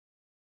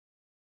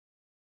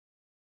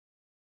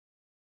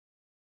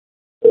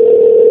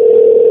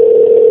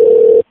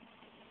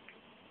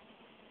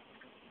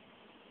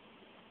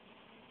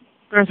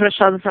Northwest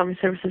Child and Family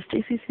Services,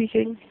 Stacy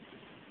speaking.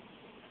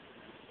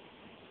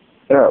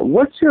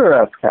 What's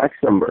your fax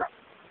number?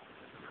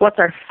 What's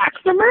our fax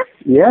number?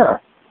 Yeah.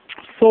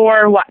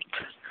 For what?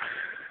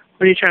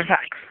 What are you trying to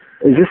fax?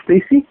 Is this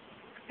Stacy?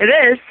 It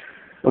is.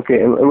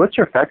 Okay, and what's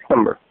your fax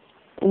number?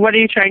 What are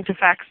you trying to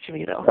fax to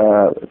me, though?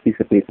 A piece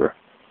of paper.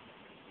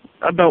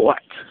 About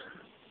what?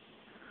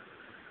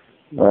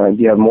 Do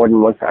you have more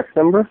than one fax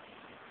number?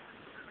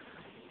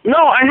 No,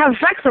 I have a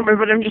fax number,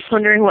 but I'm just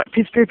wondering what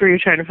piece of paper you're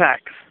trying to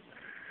fax.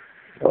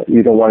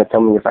 You don't want to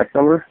tell me your fax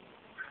number?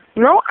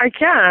 No, I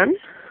can.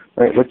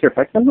 All right, what's your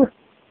fax number?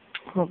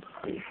 Hold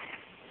on.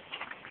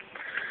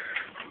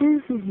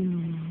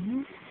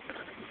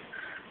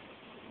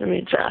 Let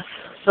me just.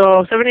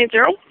 So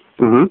 780.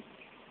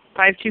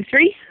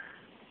 523.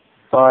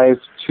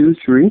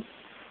 523.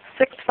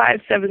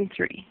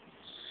 6573.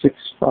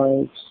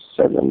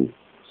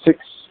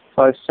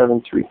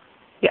 6573.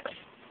 Yes.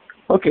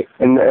 Okay,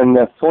 and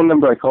the phone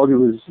number I called you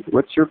was,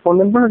 what's your phone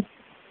number?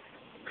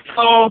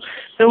 So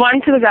the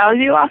one to the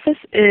Valley office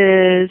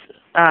is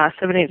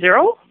 780.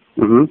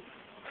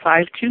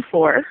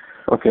 524.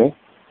 Okay.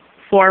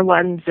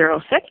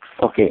 4106.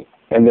 Okay,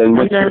 and then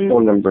what's your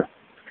phone number?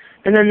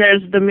 And then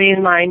there's the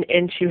main line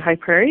into High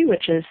Prairie,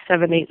 which is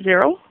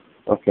 780.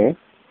 Okay.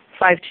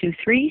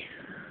 523.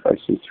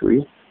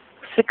 523.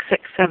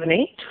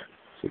 6678.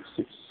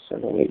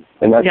 6678.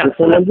 And that's your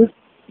phone number?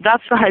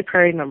 That's the High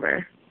Prairie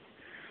number.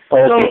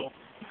 Okay. So,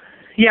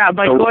 yeah,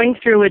 by going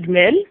through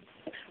admin,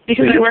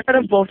 because I work out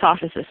of both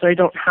offices, so I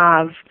don't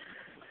have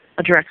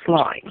a direct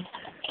line.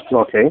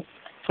 Okay.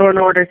 So in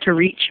order to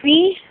reach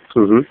me,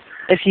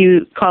 if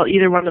you call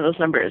either one of those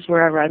numbers,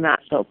 wherever I'm at,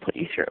 they'll put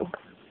you through.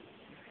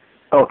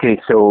 Okay,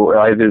 so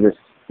either this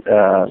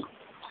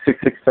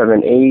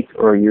 6678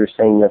 or you're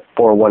saying the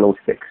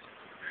 4106.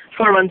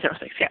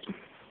 4106, yeah.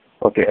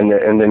 Okay, and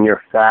then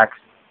your fax,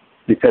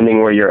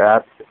 depending where you're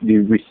at, do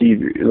you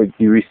receive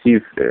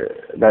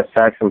that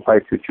fax from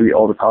 523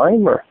 all the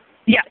time, or?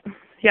 Yeah.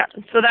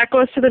 So that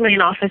goes to the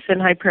main office in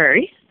High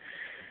Prairie.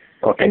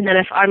 Okay. And then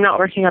if I'm not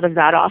working out of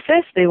that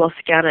office, they will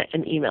scan it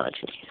and email it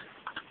to me.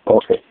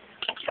 Okay.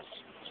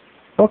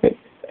 Okay.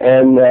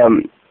 And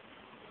then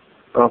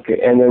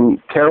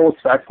Carol's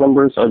fax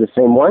numbers are the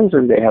same ones,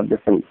 or do they have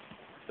different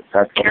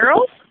fax numbers?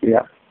 Carol's?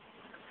 Yeah.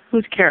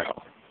 Who's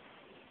Carol?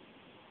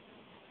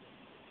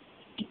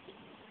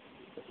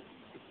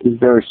 Is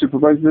there a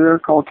supervisor there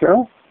called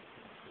Carol?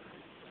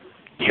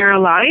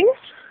 Caroline?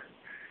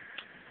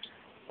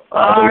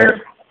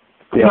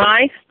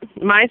 My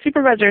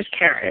supervisor is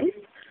Karen.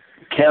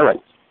 Karen.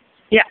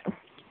 Yeah.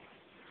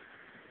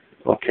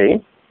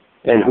 Okay.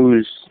 And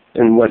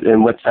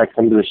what fax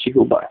number does she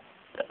go by?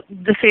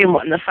 The same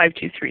one, the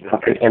 523 number.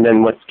 Okay. And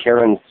then what's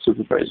Karen's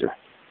supervisor?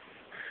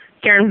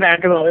 Karen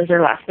Vanderbilt is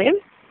her last name.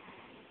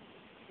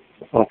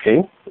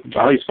 Okay.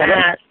 How do you spell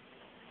that?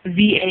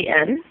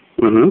 VAN.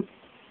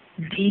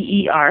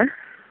 DER.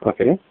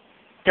 Okay.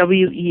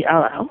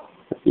 WELL.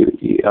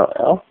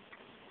 WELL.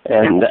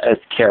 And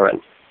that's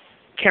Karen.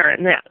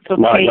 Karen, yeah. So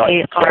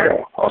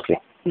K-A-R. Okay.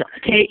 No,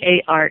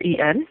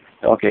 K-A-R-E-N.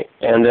 Okay.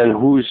 And then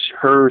who's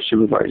her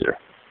supervisor?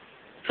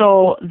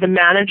 So the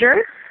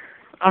manager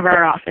of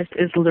our office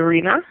is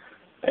Lorena.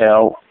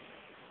 L-O-R-I-N-A.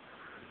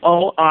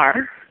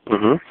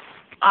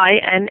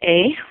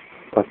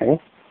 Okay.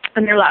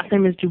 And their last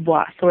name is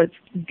Dubois, so it's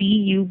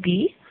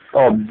D-U-B.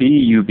 Oh,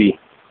 B-U-B.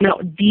 No,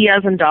 D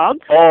as in dog.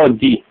 Oh,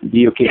 D.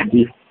 D, okay, yeah.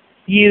 D.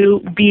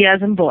 U-B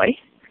as in boy.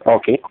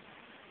 Okay.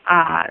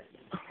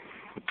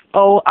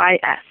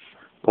 O-I-S.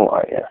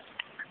 O-I-S.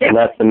 Yeah. And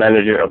that's the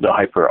manager of the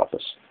Hyper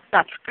office.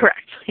 That's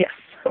correct, yes.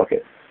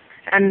 Okay.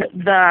 And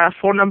the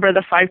phone number,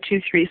 the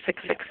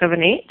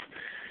 523-6678,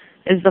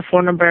 is the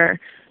phone number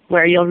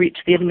where you'll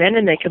reach the admin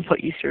and they can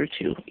put you through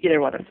to either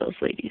one of those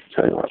ladies.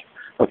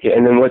 Okay,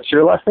 and then what's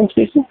your last name,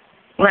 Casey?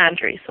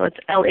 Landry, so it's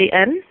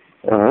L-A-N.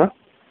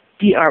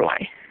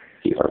 D-R-Y.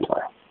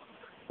 D-R-Y.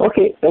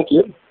 Okay, thank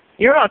you.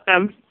 You're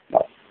welcome.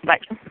 Bye. Bye.